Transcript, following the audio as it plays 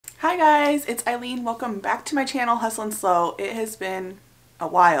Hi guys, it's Eileen. Welcome back to my channel, Hustle and Slow. It has been a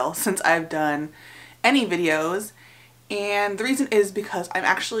while since I've done any videos, and the reason is because I'm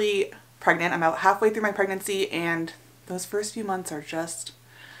actually pregnant. I'm about halfway through my pregnancy, and those first few months are just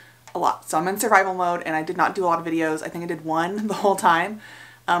a lot. So I'm in survival mode, and I did not do a lot of videos. I think I did one the whole time,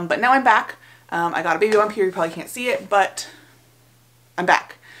 but now I'm back. I got a baby bump here. You probably can't see it, but I'm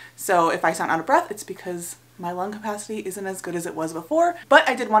back. So if I sound out of breath, it's because my lung capacity isn't as good as it was before, but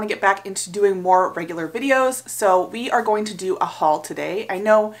I did want to get back into doing more regular videos. So we are going to do a haul today. I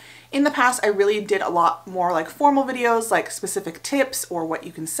know in the past I really did a lot more like formal videos, like specific tips or what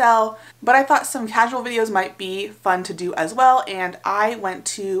you can sell, but I thought some casual videos might be fun to do as well. And I went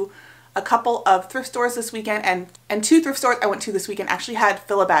to a couple of thrift stores this weekend, and two thrift stores I went to this weekend actually had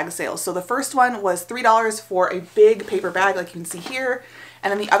fill-a-bag sales. So the first one was $3 for a big paper bag like you can see here,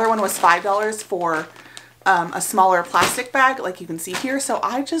 and then the other one was $5 for a smaller plastic bag like you can see here. So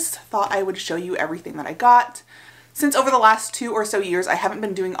I just thought I would show you everything that I got. Since over the last 2 or so years I haven't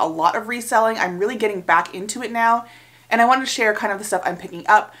been doing a lot of reselling, I'm really getting back into it now, and I wanted to share kind of the stuff I'm picking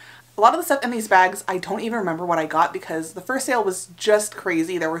up. A lot of the stuff in these bags I don't even remember what I got because the first sale was just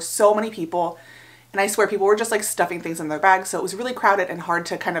crazy. There were so many people, and I swear people were just like stuffing things in their bags, so it was really crowded and hard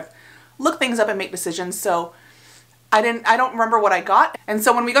to kind of look things up and make decisions. So I don't remember what I got, and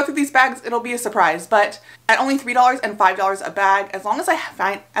so when we go through these bags it'll be a surprise. But at only $3 and $5 a bag, as long as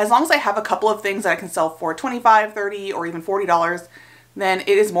I have a couple of things that I can sell for $25, $30, or even $40, then it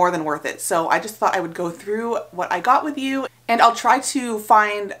is more than worth it. So I just thought I would go through what I got with you, and I'll try to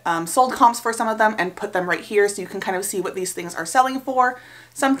find sold comps for some of them and put them right here so you can kind of see what these things are selling for.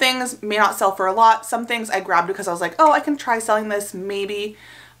 Some things may not sell for a lot. Some things I grabbed because I was like, oh, I can try selling this maybe.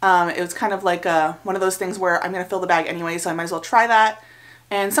 It was kind of like one of those things where I'm going to fill the bag anyway, so I might as well try that.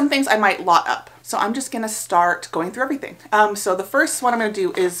 And some things I might lot up. So I'm just going to start going through everything. So the first one I'm going to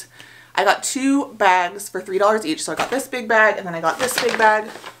do is I got 2 bags for $3 each. So I got this big bag, and then I got this big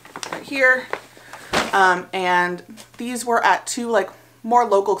bag right here. And these were at 2 like more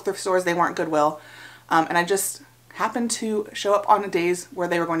local thrift stores. They weren't Goodwill. And I just happened to show up on the days where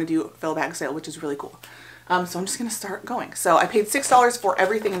they were going to do a fill bag sale, which is really cool. So I'm just going to start going. So I paid $6 for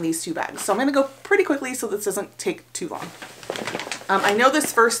everything in these 2 bags. So I'm going to go pretty quickly so this doesn't take too long. I know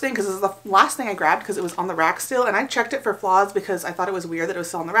this first thing because this is the last thing I grabbed because it was on the rack still, and I checked it for flaws because I thought it was weird that it was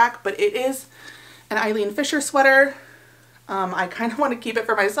still on the rack, but it is an Eileen Fisher sweater. I kind of want to keep it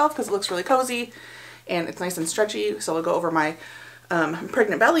for myself because it looks really cozy and it's nice and stretchy, so it'll go over my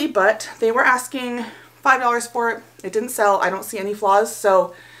pregnant belly, but they were asking $5 for it. It didn't sell. I don't see any flaws,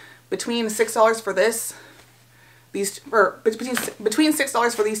 so between $6 for this, between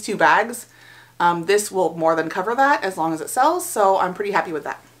 $6 for these 2 bags, this will more than cover that as long as it sells, so I'm pretty happy with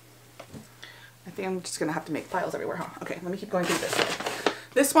that. I think I'm just gonna have to make piles everywhere, huh? Okay, let me keep going through this.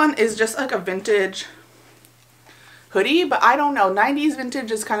 This one is just like a vintage hoodie, but I don't know, 90s vintage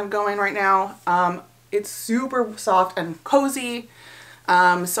is kind of going right now. It's super soft and cozy,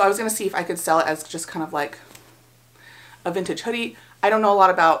 so I was gonna see if I could sell it as just kind of like a vintage hoodie. I don't know a lot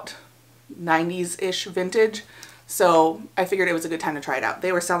about 90s-ish vintage, so I figured it was a good time to try it out.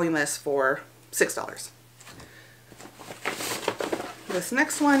 They were selling this for $6. This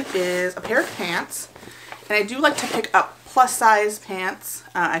next one is a pair of pants, and I do like to pick up plus size pants.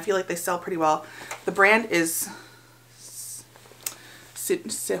 I feel like they sell pretty well. The brand is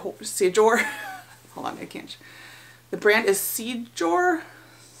Sejor. Hold on, I can't. The brand is Sejor.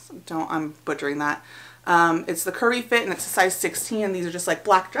 I'm butchering that. It's the curvy fit, and it's a size 16, and these are just like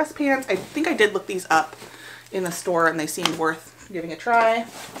black dress pants. I think I did look these up in the store and they seemed worth giving a try.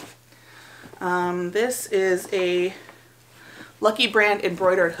 This is a Lucky Brand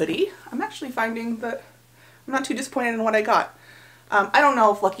embroidered hoodie. I'm actually finding that I'm not too disappointed in what I got. I don't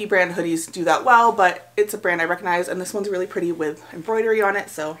know if Lucky Brand hoodies do that well, but it's a brand I recognize, and this one's really pretty with embroidery on it,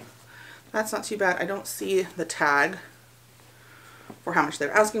 so that's not too bad. I don't see the tag for how much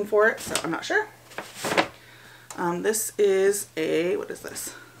they're asking for it, so I'm not sure. This is a, what is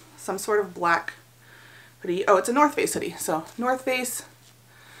this? Some sort of black hoodie. Oh, it's a North Face hoodie. So North Face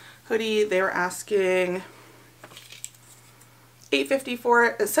hoodie, they were asking $8.50 for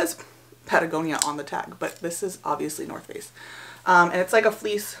it. It says Patagonia on the tag, but this is obviously North Face. And it's like a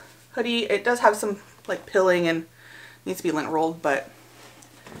fleece hoodie. It does have some like pilling and needs to be lint rolled, but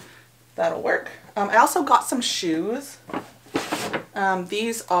that'll work. I also got some shoes.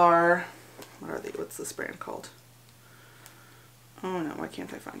 These are, what are they? What's this brand called? Oh no, why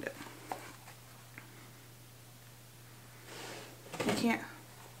can't I find it? I can't.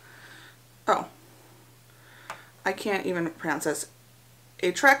 Oh. I can't even pronounce this.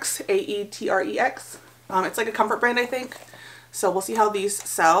 Aetrex, A-E-T-R-E-X. It's like a comfort brand, I think. So we'll see how these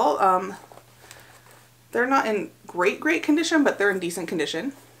sell. They're not in great condition, but they're in decent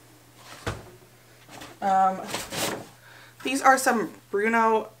condition. These are some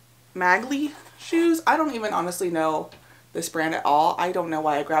Bruno Magli shoes. I don't even honestly know this brand at all. I don't know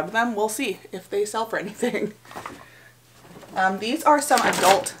why I grabbed them. We'll see if they sell for anything. These are some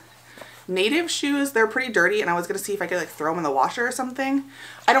adult native shoes. They're pretty dirty, and I was gonna see if I could like throw them in the washer or something.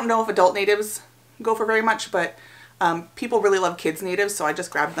 I don't know if adult natives go for very much, but people really love kids natives, so I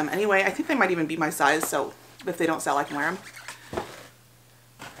just grabbed them anyway. I think they might even be my size, so if they don't sell, I can wear them.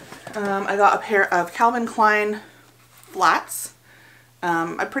 I got a pair of Calvin Klein flats.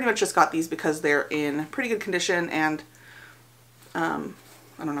 I pretty much just got these because they're in pretty good condition, and I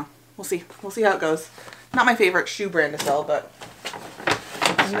don't know. We'll see. We'll see how it goes. Not my favorite shoe brand to sell, but.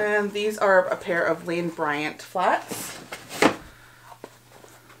 And then these are a pair of Lane Bryant flats.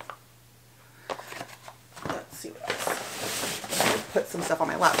 Let's see what else. I'll put some stuff on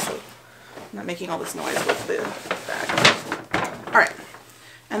my lap so I'm not making all this noise with the bag. Alright.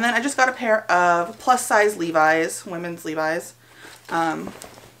 And then I just got a pair of plus size Levi's, women's Levi's.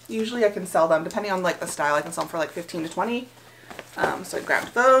 Usually I can sell them, depending on like the style, I can sell them for like 15 to 20. So I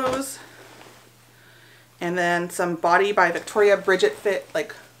grabbed those. And then some Body by Victoria Bridget Fit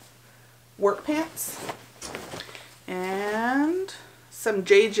like work pants. And some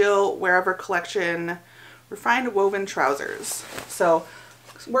J. Jill Wherever Collection refined woven trousers. So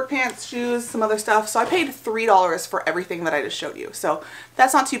work pants, shoes, some other stuff. So I paid $3 for everything that I just showed you. So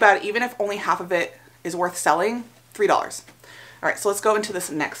that's not too bad, even if only half of it is worth selling. $3. All right, so let's go into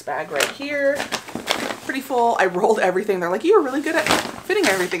this next bag right here. Pretty full. I rolled everything. They're like, you were really good at fitting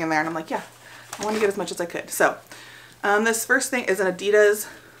everything in there. And I'm like, yeah, I want to get as much as I could. So this first thing is an Adidas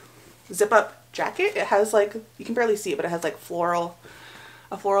zip up jacket. It has like, you can barely see it, but it has like a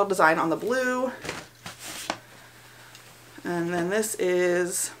floral design on the blue. And then this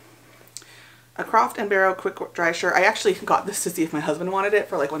is a Croft & Barrow quick dry shirt. I actually got this to see if my husband wanted it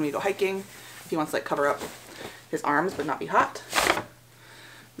for like when we go hiking. If he wants to like cover up his arms but not be hot.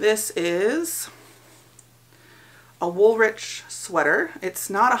 This is a Woolrich sweater.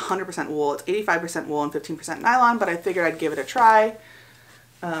 It's not 100% wool. It's 85% wool and 15% nylon, but I figured I'd give it a try.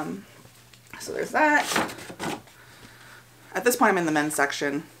 So there's that. At this point I'm in the men's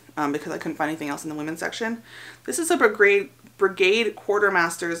section because I couldn't find anything else in the women's section. This is a Brigade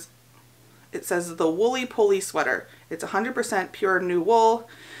Quartermasters. It says the Woolly Pulley sweater. It's 100% pure new wool,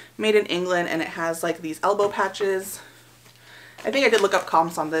 made in England, and it has like these elbow patches. I think I did look up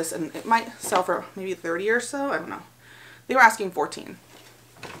comps on this, and it might sell for maybe 30 or so. I don't know. They were asking 14.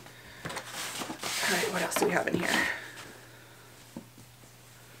 All right, what else do we have in here?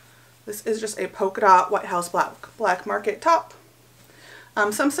 This is just a polka dot White House black market top.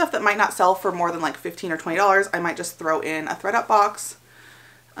 Some stuff that might not sell for more than like $15 or $20, I might just throw in a thread up box.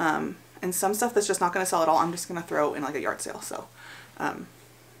 And some stuff that's just not going to sell at all, I'm just going to throw in like a yard sale. So,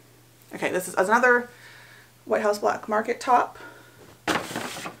 okay, this is another White House black market top.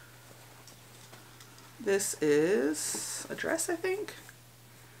 This is a dress, I think.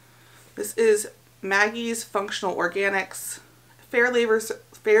 This is Maggie's Functional Organics, Fair Labor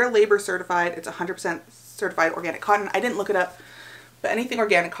certified. It's 100% certified organic cotton. I didn't look it up, but anything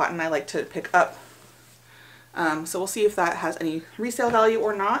organic cotton I like to pick up. So we'll see if that has any resale value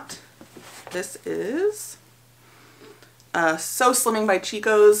or not. This is a So Slimming by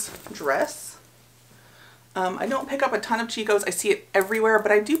Chico's dress. I don't pick up a ton of Chico's. I see it everywhere,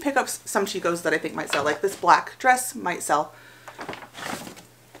 but I do pick up some Chico's that I think might sell. Like this black dress might sell.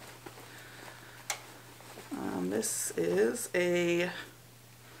 This is a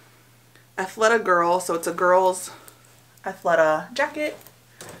Athleta Girl, so it's a girl's Athleta jacket.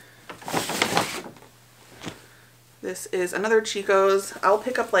 This is another Chico's. I'll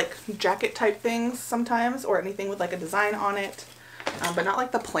pick up like jacket type things sometimes, or anything with like a design on it, but not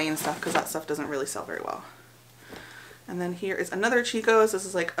like the plain stuff because that stuff doesn't really sell very well. And then here is another Chico's. This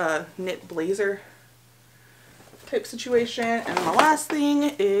is like a knit blazer type situation. And then the last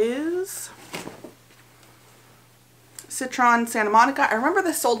thing is Citron Santa Monica. I remember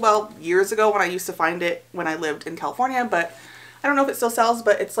this sold well years ago when I used to find it when I lived in California, but I don't know if it still sells,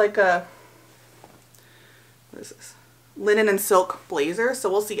 but it's like a, what is this? Linen and silk blazer.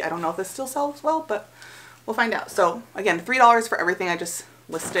 So we'll see. I don't know if this still sells well, but we'll find out. So again, $3 for everything I just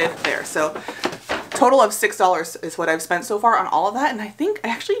listed there. So total of $6 is what I've spent so far on all of that. And I think I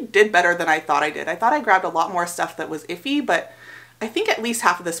actually did better than I thought I did. I thought I grabbed a lot more stuff that was iffy, but I think at least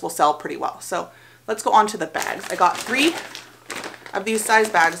half of this will sell pretty well. So let's go on to the bags. I got 3 of these size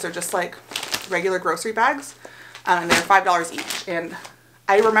bags. They're just like regular grocery bags, and they're $5 each. And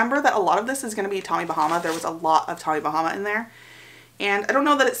I remember that a lot of this is going to be Tommy Bahama. There was a lot of Tommy Bahama in there, And I don't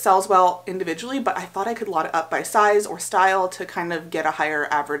know that it sells well individually, but I thought I could lot it up by size or style to kind of get a higher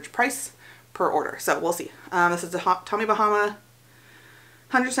average price per order. So we'll see. This is the Tommy Bahama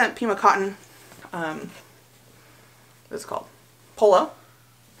 100% Pima cotton, what's it called? Polo.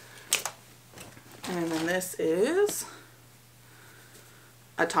 And then this is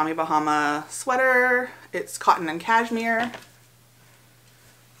a Tommy Bahama sweater. It's cotton and cashmere.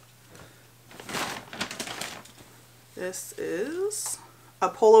 This is a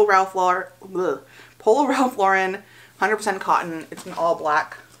Polo Ralph Lauren 100% cotton. It's an all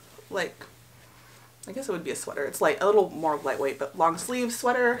black, like, I guess it would be a sweater. It's like a little more lightweight, but long sleeve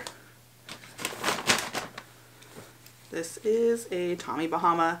sweater. This is a Tommy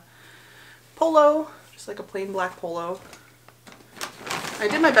Bahama polo, just like a plain black polo. I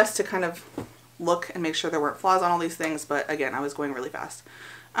did my best to kind of look and make sure there weren't flaws on all these things, but again, I was going really fast.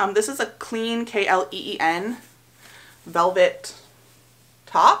 This is a clean, Kleen, velvet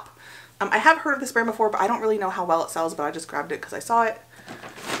top. I have heard of this brand before, but I don't really know how well it sells, but I just grabbed it because I saw it.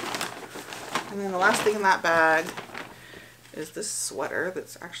 And then the last thing in that bag is this sweater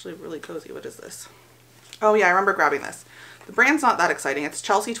that's actually really cozy. What is this? Oh yeah, I remember grabbing this. The brand's not that exciting. It's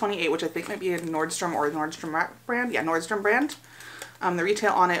Chelsea 28, which I think might be a Nordstrom or a Nordstrom brand. Yeah, Nordstrom brand. The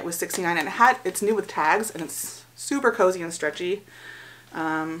retail on it was $69, and it's new with tags, and it's super cozy and stretchy.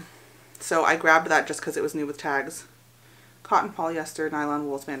 So I grabbed that just because it was new with tags. Cotton, polyester, nylon,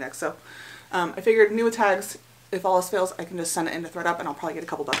 wool, spandex. So I figured new with tags, if all else fails, I can just send it in to thread up and I'll probably get a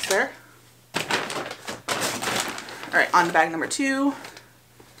couple bucks there. Alright, on to bag number 2.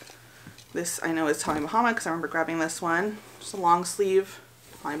 This I know is Tommy Bahama because I remember grabbing this one. Just a long sleeve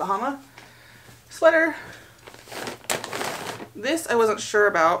Tommy Bahama sweater. This I wasn't sure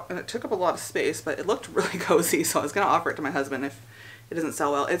about, and it took up a lot of space, but it looked really cozy, so I was going to offer it to my husband if it doesn't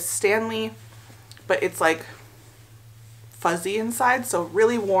sell well. It's Stanley, but it's like fuzzy inside, so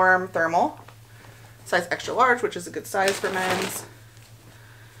really warm thermal. Size extra large, which is a good size for men's.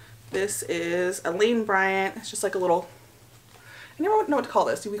 This is a Lane Bryant. It's just like a little, I never know what to call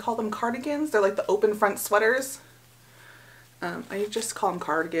this. Do we call them cardigans? They're like the open front sweaters. I just call them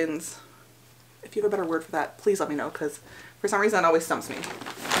cardigans. If you have a better word for that, please let me know, because for some reason it always stumps me.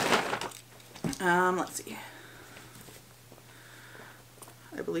 Let's see.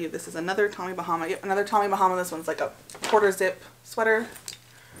 I believe this is another Tommy Bahama. Yep, another Tommy Bahama. This one's like a quarter zip sweater.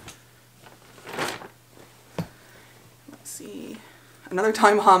 Let's see. Another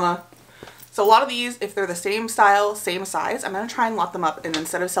Tommy Bahama. So a lot of these, if they're the same style, same size, I'm going to try and lot them up, and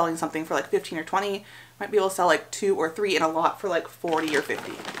instead of selling something for like 15 or 20, I might be able to sell like 2 or 3 in a lot for like 40 or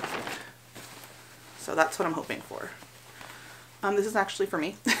 50. So that's what I'm hoping for. This is actually for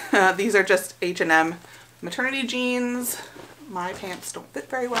me. These are just H&M maternity jeans. My pants don't fit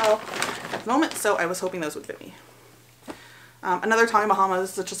very well at the moment, so I was hoping those would fit me. Another Tommy Bahama.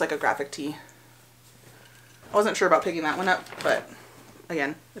 This is just like a graphic tee. I wasn't sure about picking that one up, but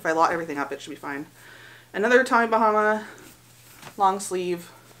again, if I lot everything up, it should be fine. Another Tommy Bahama long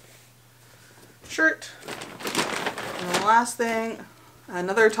sleeve shirt. And the last thing,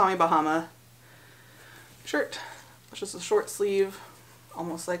 another Tommy Bahama shirt, which is a short sleeve,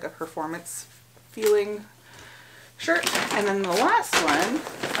 almost like a performance feeling shirt. And then the last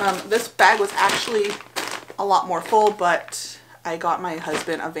one, this bag was actually a lot more full, but I got my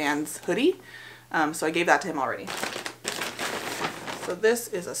husband a Vans hoodie, so I gave that to him already. So this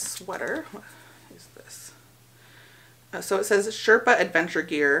is a sweater. What is this? So it says Sherpa Adventure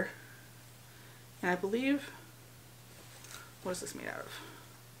Gear, and I believe, what is this made out of?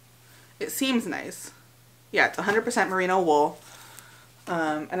 It seems nice. Yeah, it's 100% merino wool.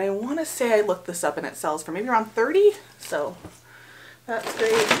 And I want to say I looked this up and it sells for maybe around 30, so that's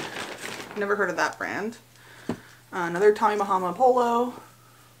great. Never heard of that brand. Another Tommy Bahama polo.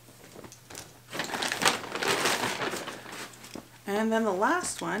 And then the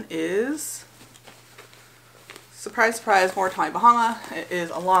last one is, surprise, surprise, more Tommy Bahama. It is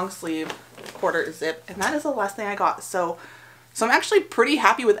a long sleeve quarter zip, and that is the last thing I got. So I'm actually pretty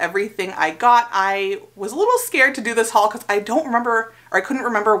happy with everything I got. I was a little scared to do this haul because I don't remember, or I couldn't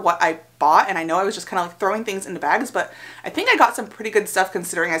remember what I bought, and I know I was just kind of like throwing things into bags, but I think I got some pretty good stuff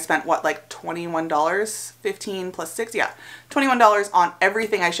considering I spent, what, like $21? 15 plus 6? Yeah, $21 on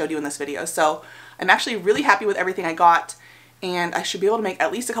everything I showed you in this video. So I'm actually really happy with everything I got, and I should be able to make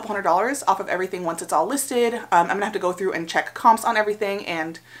at least a couple $100s off of everything once it's all listed. I'm gonna have to go through and check comps on everything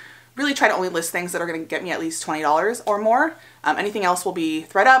and really try to only list things that are going to get me at least $20 or more. Anything else will be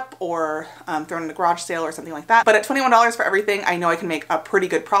thread up or thrown in a garage sale or something like that. But at $21 for everything, I know I can make a pretty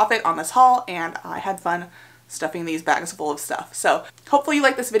good profit on this haul, and I had fun stuffing these bags full of stuff. So hopefully you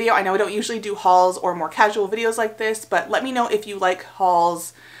like this video. I know I don't usually do hauls or more casual videos like this, but let me know if you like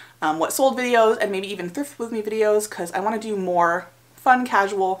hauls, what sold videos, and maybe even thrift with me videos, because I want to do more fun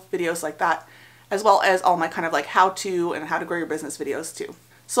casual videos like that, as well as all my kind of like how to and how to grow your business videos too.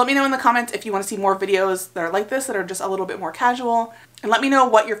 So let me know in the comments if you want to see more videos that are like this, that are just a little bit more casual, and let me know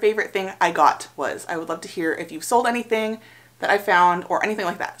what your favorite thing I got was. I would love to hear if you've sold anything that I found or anything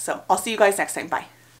like that. So I'll see you guys next time. Bye.